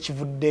naye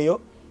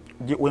kivuddeyo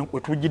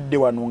wetujidde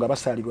wano nga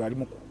basaalirwa ali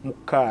mu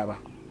kaaba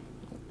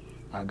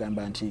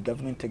agamba nti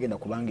government tegenda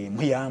kubanga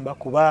emuyamba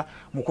kuba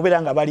mu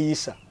kubeera nga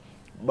baliisa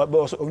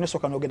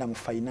oyinasooka n'ogenda mu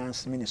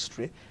finance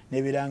ministry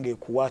n'ebeera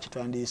ng'ekuwa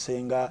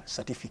kitwandiise nga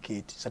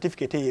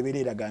certificate eyo ebeera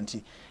eraga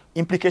nti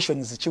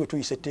implications kiwe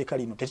tuyise etteeka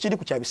lino tekiri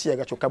ku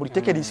kyabisiyaga kyokka buli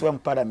tteeka eriyisibwa mu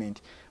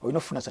parliament olina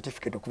okufuna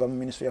certificate okuva mu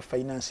ministry ya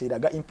finance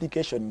eraga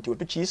implication nti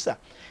wetukiyisa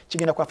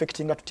kigenda ku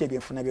affectinga tutya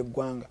ebyenfuna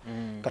by'eggwanga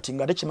kati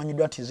nga ate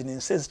kimanyiddwa nti zino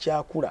ensi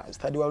ezikyakula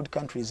third world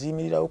countries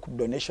ziyimirirawo ku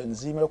donations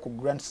ziyimirirawo ku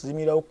grants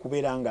ziyimirirawo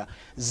kubeera nga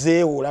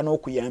zeewoola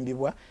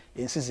n'okuyambibwa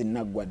ensi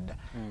zinnaggwadda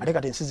ate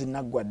kati ensi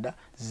zinnaggwadda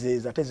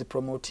ate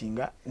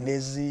zipromotinga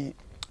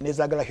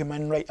nezaagala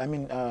human right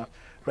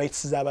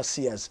rights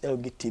z'abasiyas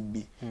LGTB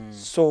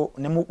so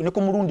ne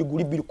ku mulundi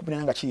guli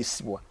 2018 nga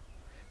kiyisibwa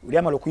uli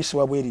amala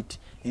okuyisibwa bweriti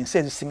ensi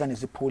ezisinga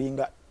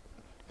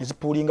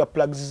nezipuulinga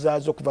plugs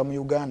zaazo okuva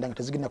mu Uganda nga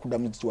tezigenda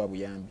kuddamu ziwa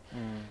buyambi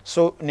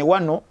so ne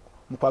wano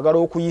mu kwagala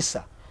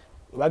okuyisa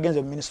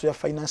bagenze mu ministry ya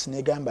finance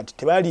negamba nti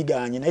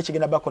tebaliganye naye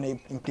kigenda bako ne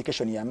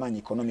implication y'amaanyi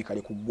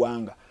economically ku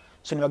ggwanga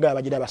so ne bagala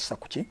bagira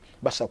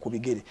bassa ku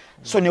bigere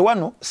so ne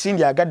wano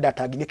Sindi agadde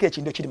atagingeko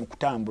ekintu ekiri mu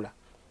kutambula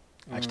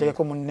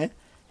akitegeko munne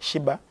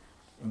Sheebah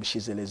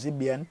she's a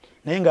lesbian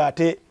naye nga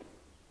ate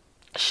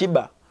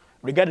Sheebah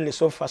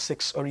regardless of her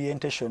sex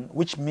orientation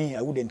which me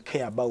I wouldn't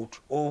care about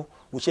or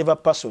whichever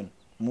person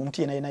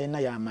muntu yena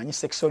yamanyi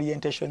sex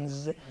orientations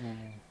ze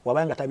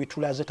wabanga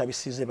tabitulaze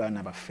tabisize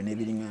baana baffe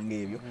n'ebiringanga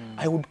ebyo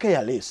I would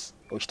care less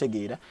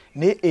okitegeera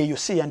naye eyo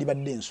si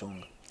yandibadde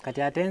ensonga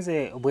kati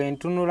atenze bwe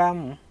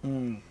ntunulamu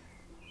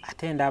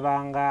ate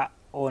ndabanga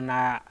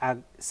ona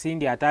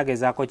Sindi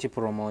atagezaako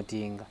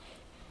kipromotinga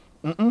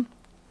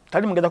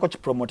tali mugezako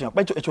kipromoting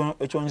kuba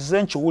ekyo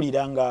nzize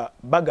nkiwulira nga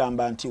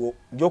bagamba nti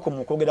gyoko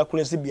mu kwogera ku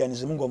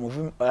lesbianism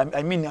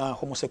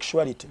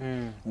homosexuality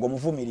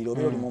ng'omuvumirira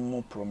obeera oli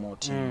mu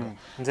promoting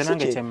nze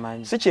nange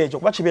kyemmanyi si kyekyo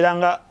kuba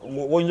kibeeranga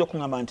woyinza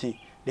okungamba nti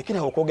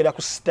lekera okwogera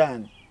ku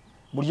sitaani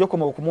buli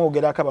gyokoma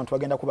okumwogerako abantu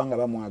bagenda kubanga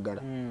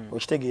bamwagala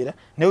okitegeera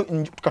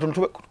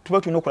katonda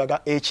tuba tulina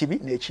okulaga ekibi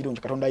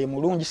n'ekirungi katonda ye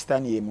mulungi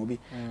sitaani ye mubi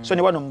so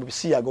ne wano mu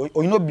bisiyaga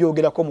olina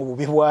obyogerako mu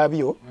bubi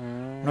bwabyo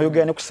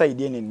n'oyogera ne ku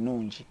sayidi eno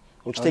ennungi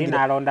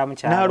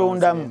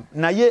n'alondamu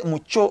naye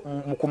mukyo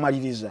mu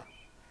kumaliriza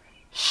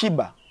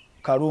Sheebah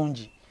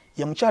kalungi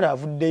ye mukyala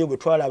avuddeyo gwe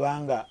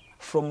twalabanga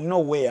from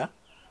nowhere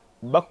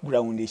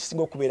background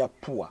ekisinga okubeera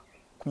poor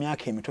ku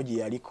myaka emito gye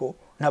yaliko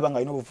n'abanga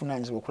alina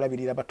obuvunaanyizibwa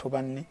okulabirira bato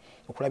banne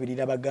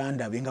okulabirira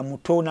baganda be nga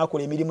muto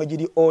n'akola emirimu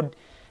egiri odd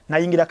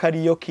n'ayingira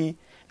karaoke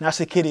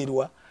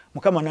n'asekererwa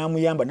Mukama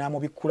n'amuyamba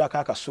n'amubikkulako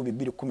akasubi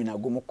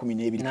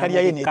 2011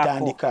 kaliya ye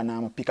n'etandika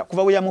n'amupika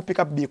kuva we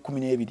yamupika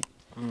 2012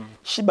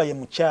 Sheebah ye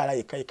mukyala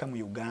yekka mu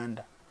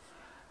Uganda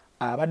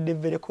abadde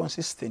very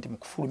consistent mu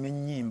kufulumya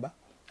ennyimba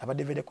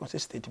abadde very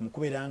consistent mu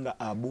kubeera nga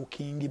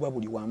abuukingibwa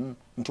buli wamu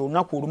nti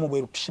olunaku olumu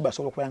bwe Sheebah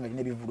asobola okubeera nga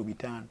alina ebivulu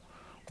 5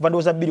 kuva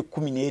ndowooza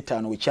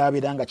 2015 we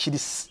kyabeera nga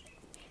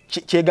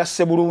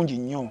kyegasse bulungi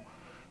nnyo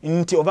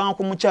nti ovanga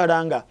ku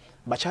mukyala nga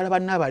bakyala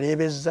banne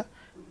abaleebezza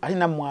ate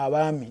nammwe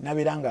abaami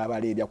nabeera nga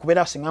abaleebya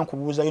kubeera singa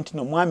nkubuuzayo nti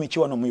nomwami ki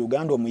wano mu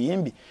Uganda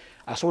omuyimbi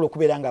asobola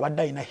okubeera nga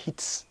abadde alina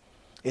hits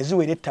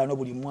eziwera 5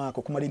 buli mwaka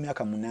okumala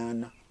emyaka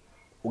 8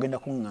 ogenda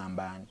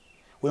kuŋŋamba ani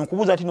we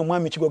nkubuuza ati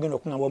nomwami ki ogenda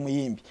okuŋŋamba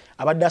omuyimbi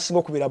abadde asinga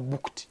okubeera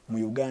booked mu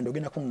Uganda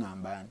ogenda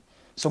kuŋŋamba ani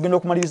so genda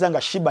okumaliriza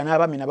nga Sheebah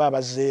n'abaami nabo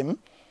abazeemu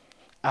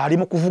ali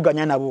mu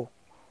kuvuganya nabo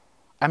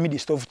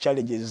amidst of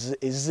challenges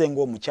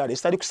ezizenga omukyala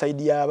esitali ku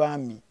side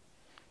y'abaami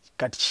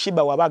kati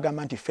Sheebah waba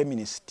agamba nti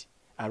feminist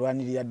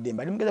alwanirira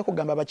Edembe ali mugeza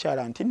kugamba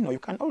abakyala nti no you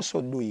can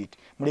also do it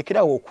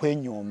mulekerawo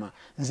okwenyooma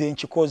nze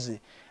nkikoze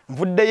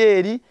nvuddeyo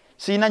eri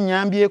sirina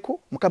nyambyeko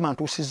mukama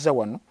ntuusizza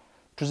wano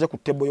tuze ku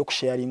tebo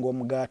y'okusharinga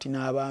omugaati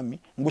n'abaami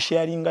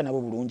ngusharinga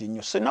nabo bulungi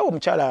nnyo so nawe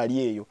omukyala ali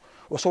eyo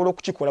osobola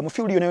okukikola mu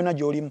field yonna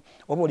gy'olimu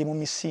oba oli mu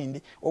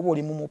misinde oba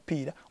oli mu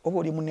mupiira oba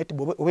oli mu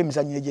netball oba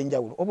emizannyo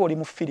egy'enjawulo oba oli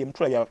mu film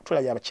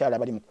tulabye abakyala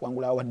bali mu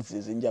kuwangula awards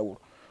ez'enjawulo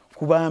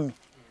ku baami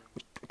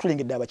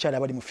tulengedde abakyala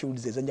abali mu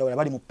fields ez'enjawulo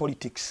abali mu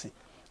politics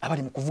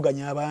abali mu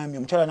kuvuganya abaami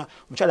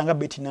omukyala nga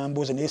Betty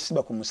Namboze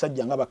neyesimba ku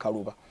musajja nga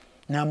Bakaluba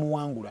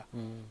n'amuwangula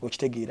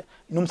okitegeera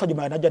n'omusajja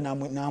mala najja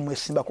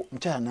n'amwesimba ku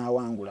mukyala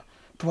n'awangula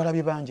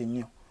tubalabye bangi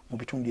nnyo mu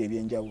bitundu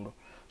ebyenjawulo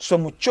so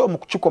mu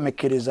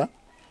kukikomekereza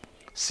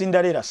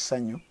sindaleera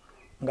ssanyu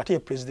nga te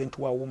president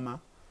wa UMA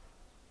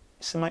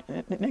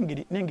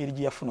n'engeri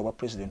gye yafuna obwa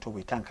president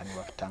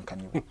obwetankanibwa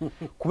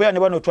kubeera ne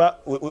bano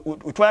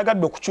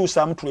twayagadde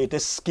okukyusaamu tuleete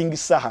King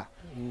Saha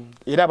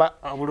era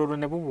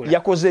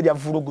yakoze ebya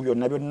vulugu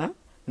byonna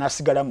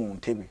n'asigala mu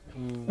ntebe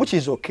which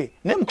is okay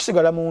naye mu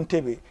kusigala mu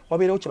ntebe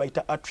wabeerawo kye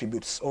bayita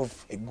attributes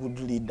of a good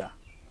leader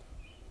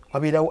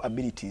wabeerawo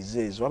abilities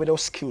ezo wabeerawo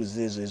skills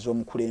ezo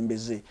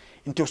ez'omukulembeze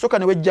nti osooka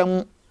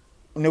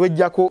ne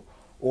wejjako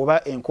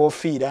oba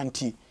enkofiira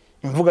nti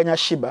nvuganya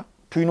Sheebah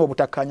tulina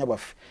obutakkaanya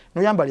bwaffe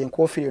noyambala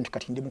enkofiira nti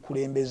kati ndi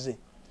mukulembeze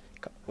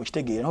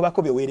okitegeera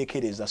nobako bye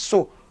weerekereza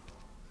so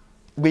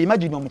bwe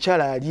imagine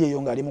omukyala ali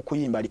eyo ng'ali mu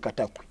kuyimba ali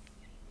katakwe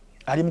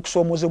ali mu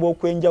kusoomozebwa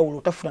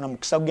okwenjawulo tafuna na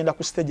mukisa kugenda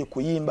ku stage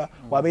kuyimba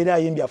wabeera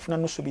ayimbi afuna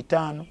nusu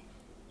 5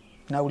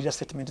 nawulira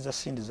statement za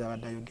Cindy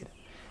z'abadde ayogera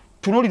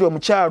tunulira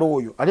omukyala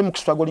oyo ali mu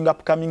struggling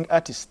upcoming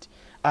artist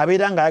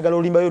abeera ng'ayagala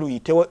oluyimba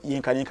luyitewo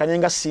yenkanenkanye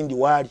nga Cindy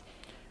waali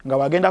nga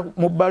wagenda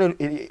mu bbalo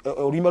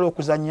oluyimba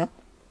lw'okuzannya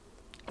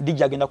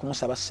DJ agenda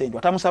kumusaba ssente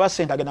atamusaba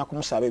ssente agenda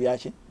kumusaba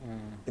ebyaki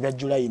ebya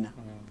Julayina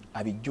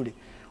abijjule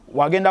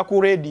wagenda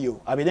ku radio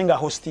aberenga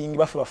hosting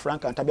bafe ba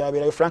Frank Antabya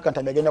abeerayo Frank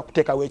Antabya agenda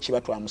kuteekawo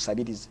ekibatu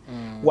amusabirize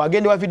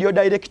wagenda wa video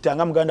director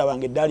nga muganda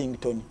wange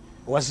Darlington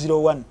wa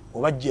 01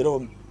 oba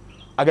Jerome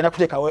agenda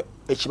kuteekawo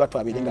ekibatu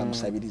aberenga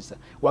amusabiriza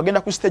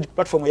wagenda ku stage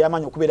platform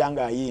y'amanyi okubeera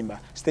nga ayimba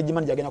stage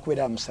manager agenda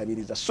kubeera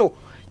amusabiriza so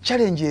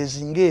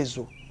challenges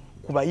ngezo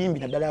kubayimbi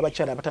naddala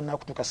abakyala abatannaba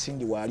kutuuka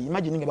Cindy waali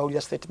imagine nga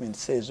bawulira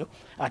statements ezo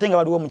ate nga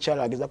waliwo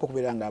omukyala agezako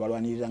okubeera nga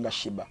abalwanirira nga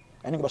Sheebah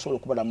ani nga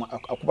basobola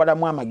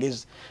okubalamu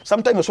amagezi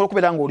sometimes osobola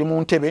okubeera nga oli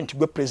mu ntebe nti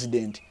gwe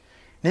president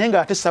naye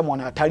nga ate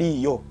someone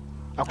ataliiyo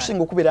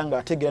akusinga okubeera nga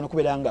ategeera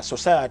n'okubeera nga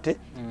society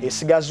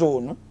esigaza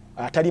ono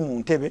atali mu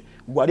ntebe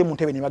gwali mu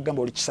ntebe ne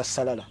bagamba oli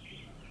kisassalala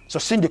so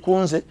Cindy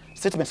kunze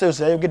statements ezo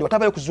zayogedde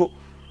watabayo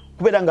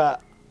kubeera nga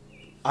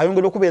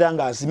ayongera okubeera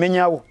nga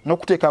azimenyawo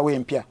n'okuteekawo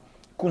empya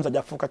kunza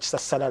jafuuka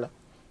kisassalala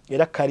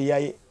era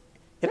kariya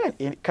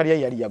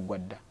yali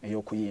yaggwadda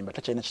ey'okuyimba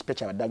takyalina kipya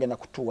kyabadde agenda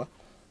kutuwa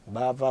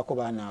baavaako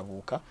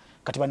baanaabuuka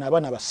kati bano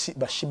abaana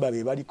ba Sheebah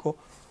be baliko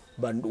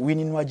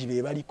wininwaji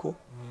be baliko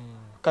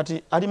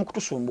kati ali mu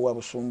kutusumbuwa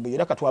busumbuye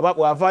era kati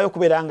wavaayo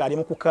kubeera nga ali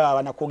mu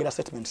kukaaba nakwogera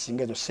statements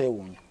singezo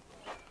seewuunya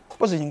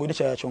pozi nyingo ndi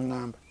kyaya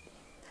kyongamba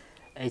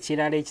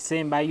ekirala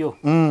ekisembayo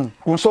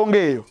ku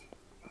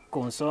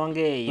nsonga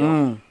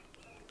eyo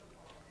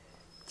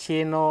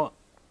kino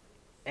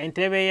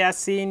entebe ya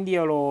Cindy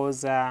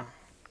olowooza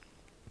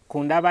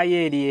ku ndaba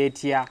ye eri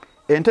etya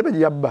entebe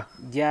gyabba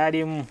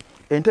gyalimu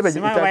entebe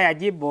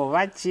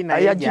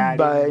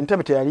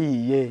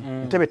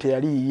entebe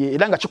teyaliiye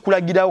era nga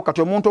kikulagirawo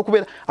kati omuntu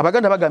okubeera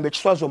abaganda bagamba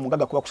ekiswaza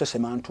omugaga kuba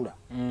kusesema ntula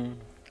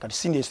kati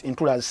Cindy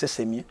entula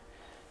azisesemye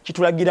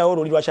kitulagirawo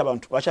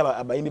lwaki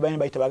abayimbi bayimbi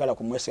bayita bagala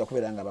kumwesiga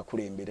kubeera nga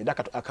bakulembere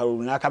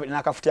akalulu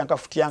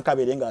n'akafutya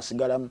nkabeere nga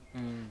asigalamu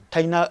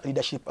talina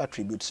leadership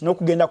attributes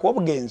n'okugenda ku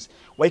obugenzi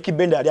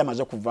Yekweka yali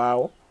amaze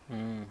kuvaawo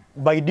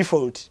by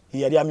default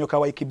yali amyoka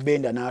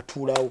Yekweka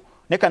n'atuulawo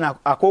naye kana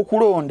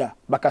ak'okulonda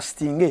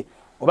bakasitinge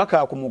oba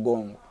ka ku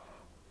mugongo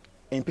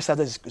empisa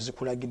ze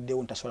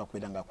zikulagiddewo ntasobola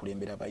kubeera nga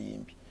akulembera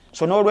abayimbi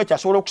so n'olwekyo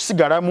asobola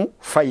okusigalamu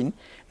fine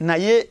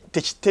naye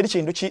teri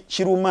kintu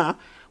kiruma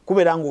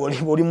kubeera nga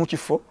oli mu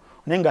kifo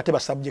naye nga ate ba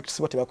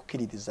subjects bo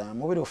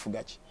tebakukiririzaamu obeera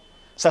ofugaki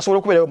sasobola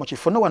okubeerawo mu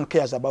kifo no one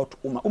cares about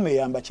UMA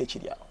eyamba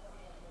kyekiryawo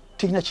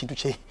tekina kintu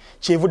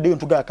kyevuddeyo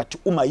ntugaa kati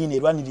UMA yina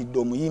erwaniridde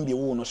omuyimbi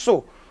wuuno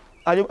so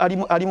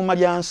ali mu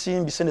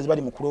malyansimbi sente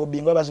zibali mu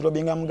kulobinga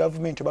bazirobinga mu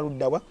gavumenti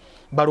baluddawa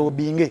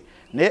balobinge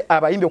naye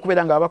abayimbi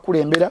okubeera nga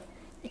abakulembera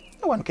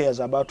no one cares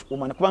about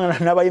UMA kubanga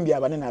n'abayimbi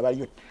abanene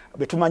abaliyo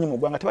betumanyi mu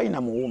ggwanga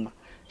tebalina mu UMA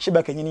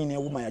Sheebah kenyini ne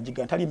UMA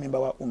yajiga ntali member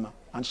wa UMA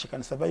and she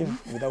can survive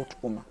without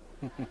UMA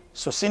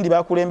so Cindy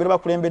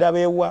bakulembera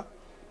beewa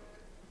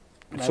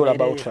it's all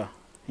about her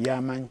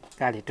yamanyi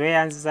kale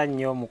tweyanziza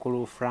nnyo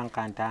mukulu Frank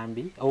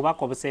Antambi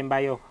obubaka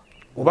obusembayo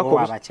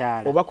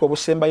obubaka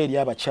obusembayo eri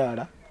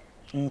abakyala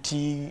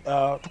nti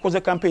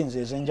tukoze campaigns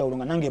ez'enjawulo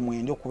nga nange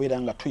mwende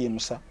okubeera nga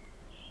tuyimusa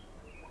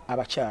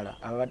abakyala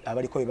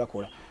abaliko bye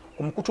bakola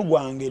omukutu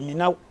gwange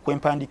nina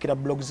kwempandikira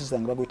blogs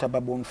zange baguyita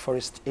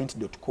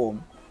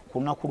babonforestent.com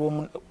kunaku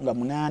lw'omu nga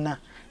 8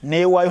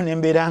 neewaayo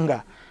nembeera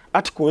nga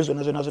articles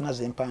zonna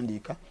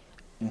zempandika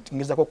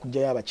ngezako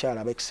okugyayo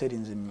abakyala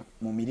abaexcellenze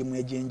mu mirimu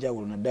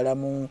egy'enjawulo naddala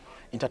mu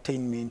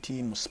entertainment,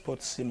 mu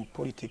sports, mu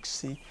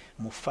politics,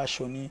 mu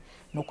fashion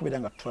n'okubeera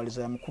nga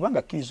tutwalizamu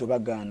kubanga kkirizo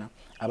bagaana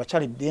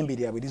abakyala eddembe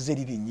lyabwe lize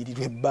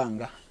lirinnyirirwa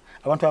ebbanga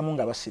abantu abamu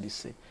nga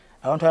basirise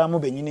abantu abamu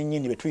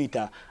bennyini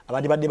betuyita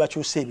abadde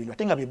bakyusa ebintu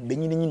ate nga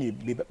bennyini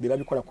be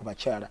babikola ku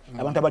bakyala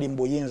abantu abali mu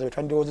buyinza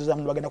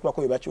betwandirowoozezaamu bagenda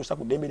kulako be bakyusa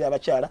ku ddembe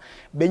ly'abakyala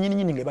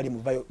bennyini nga bali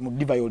mu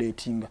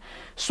diviolatinga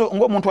so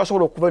ng'omuntu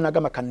asobola okuvayo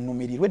n'agamba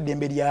kannumirirwe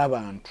eddembe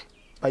ly'abantu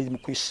bali mu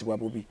kuyisibwa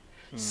bubi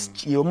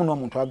omu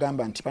n'omuntu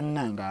agamba nti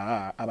bannanga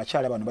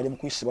abakyala bano bali mu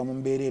kuyisibwa mu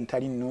mbeera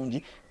entali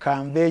nnungi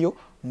kanveeyo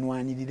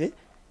nwanirire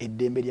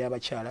eddembe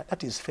ly'abakyala.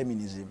 That is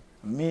feminism.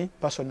 Me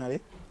personally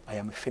I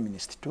am a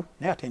feminist too.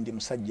 Naye ate ndi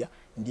musajja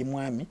ndi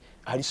mwami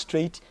ali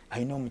straight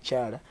alina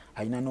omukyala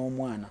alina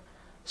n'omwana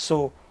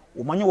so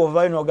omanyi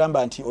wovaayo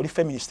n'ogamba nti oli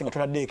feminist nga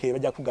totaddeeko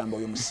bajja kugamba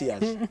oyo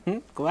musiyazi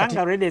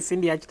kubanga already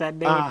esindi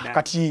yakitaddewo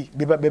kati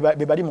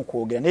be bali mu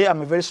kwogera naye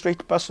am a very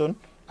straight person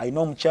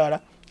alina omukyala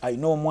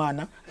alina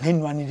omwana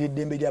nenwanirira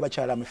eddembe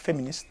ly'abakyala. am a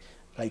feminist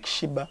like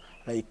Sheebah,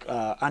 like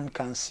Anne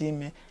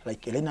Kansime,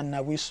 like Elena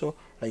Nabwiso,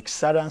 like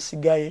Sarah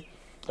Nsigaye,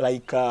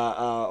 like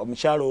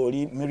omukyala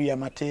oli Miriam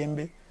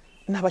Matembe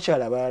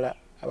n'abakyala abalala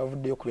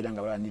abavuddeyo okubeera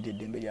nga balanirira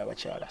eddembe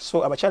ly'abakyala.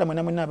 So abakyala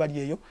mwena abali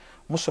eyo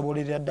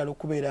musobolerera ddala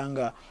okubeera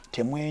nga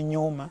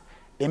temwenyooma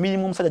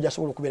emirimu omusajja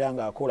gy'asobola okubeera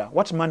nga akola.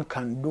 What man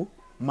can do,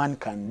 man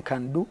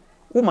can do,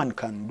 woman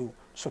can do.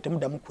 So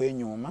temuddamu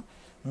kwenyooma,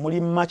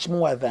 muli much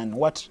more than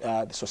what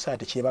the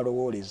society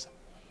kyebalowooleza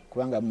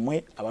kubanga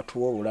mmwe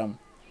abatuwa obulamu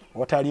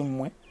watali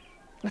mmwe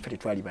naffe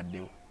tetwali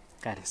baddewo.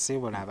 Kale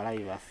sibula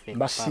abalabi baffe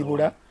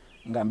basibula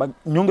ngamba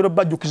nyongero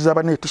bajjukiza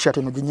bane t-shirt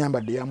eno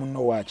ginyambadde ya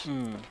munno waachi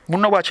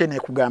munno waachi ene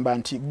kugamba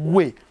nti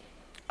gwe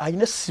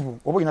ayina sibu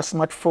oba ina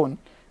smartphone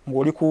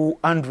ng'oli ku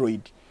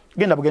Android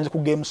genda bugenze ku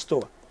Game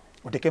Store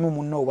otekemu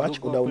munno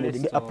waachi ku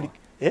downloading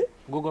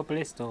Google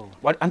Play Store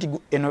anti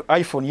eno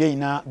iPhone ye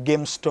ina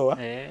Game Store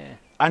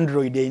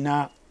Android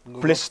ina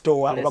Play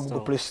Store oba Google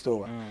Play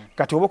Store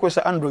kati oba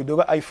okozesa Android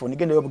oba iPhone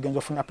genda yo bugenze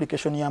ofuna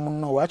application ya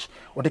munno waachi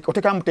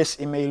otekamu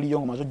test email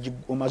yo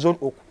omazo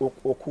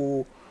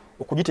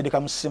okugitereka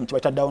mu simu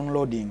kibayita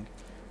downloading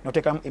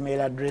notekamu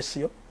email address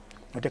yo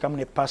notekamu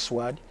ne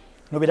password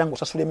nobeera nga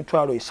osasula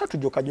emitwalo 3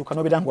 gyokka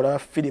nobeera nga olaba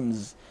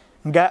films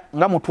nga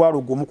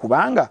mutwalo gumu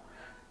kubanga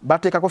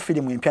bateekako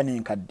firimu empya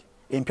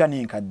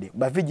n'enkadde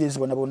bavijezi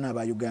bonna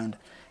aba Uganda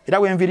era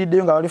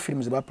wenviriddeyo nga waliwo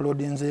firimu ze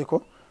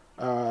bauploadinzeeko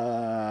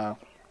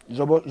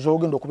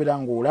zogenda okubeera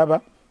nga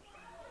olaba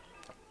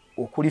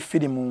okuli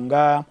firimu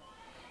nga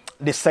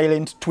The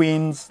Silent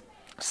Twins,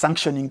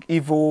 Sanctioning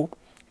Evil,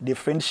 The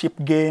Friendship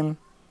Game,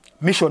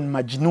 Mission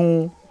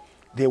Majnu,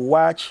 The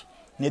Watch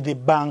ne The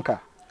Banker.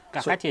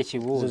 Kakati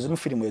ekibuuzo zimu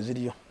firimu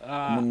eziriyo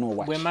munno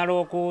watch. Bwe mala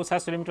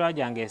okusasula emitwalo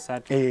gyange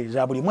 3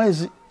 za buli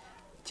mwezi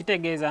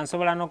kitegeeza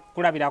nsobola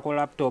n'okulabira ku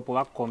laptop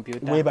oba ku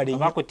computer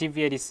oba ku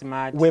TV eri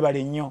smart.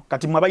 Webale nnyo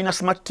kati mwe abalina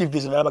smart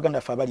TVs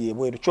n'abaganda ffe abali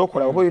ebweru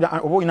kyokola oba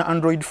olina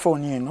Android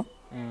phone eno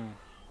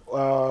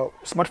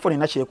smartphone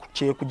ena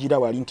kyekugira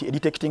wali nti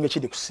edetecting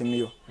ekiri ku simu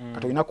yo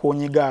kati olina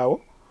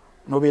kwonyigaawo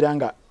nobeera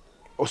nga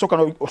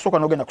osooka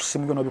n'ogenda ku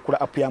simu yo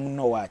n'obikula app ya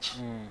munno watch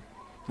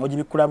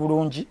n'ogibikula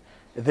bulungi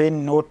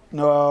then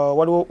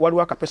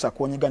waliwo akapesa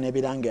konyiga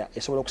n'ebeera nga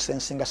esobola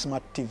okusensinga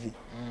smart TV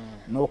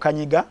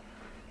n'okanyiga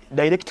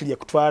directly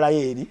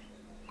ekutwalayo eri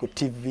ku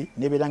TV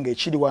n'ebeera nga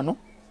ekiri wano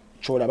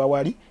kyolaba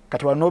wali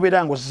kati wano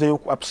n'obeera nga ozzeeyo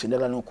ku apps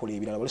endala n'okola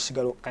ebirala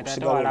walisigala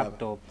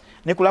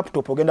ne ku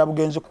laptop ogenda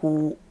bugenzi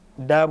ku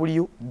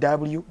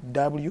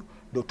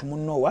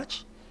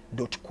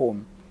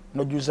www.munnowatch.com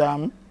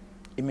nojuzaamu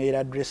email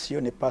address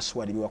yo ne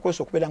password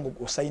biwakozesa okubeera nga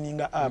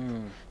osigninga app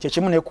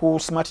kyekimu ne ku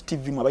smart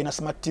TV mu abalina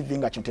smart TV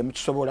nga kintu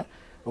temukisobola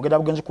ogenda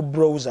bugenzi ku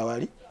browser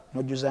wali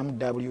nojuzaamu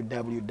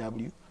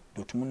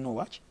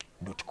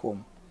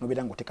www.munnowatch.com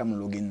nobeera nga otekamu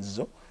logins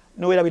zo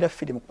nowerabira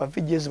firimu kuba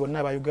vijezi bonna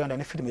aba Uganda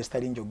ne firimu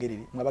ezitali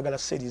njogerere mwabagala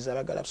series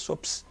abagala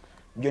soaps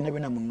byonna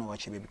byonna Munno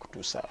Watch bye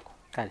bikutuusaako.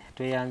 Kale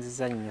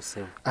tweyanziza nnyo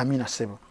ssebo. Amina ssebo.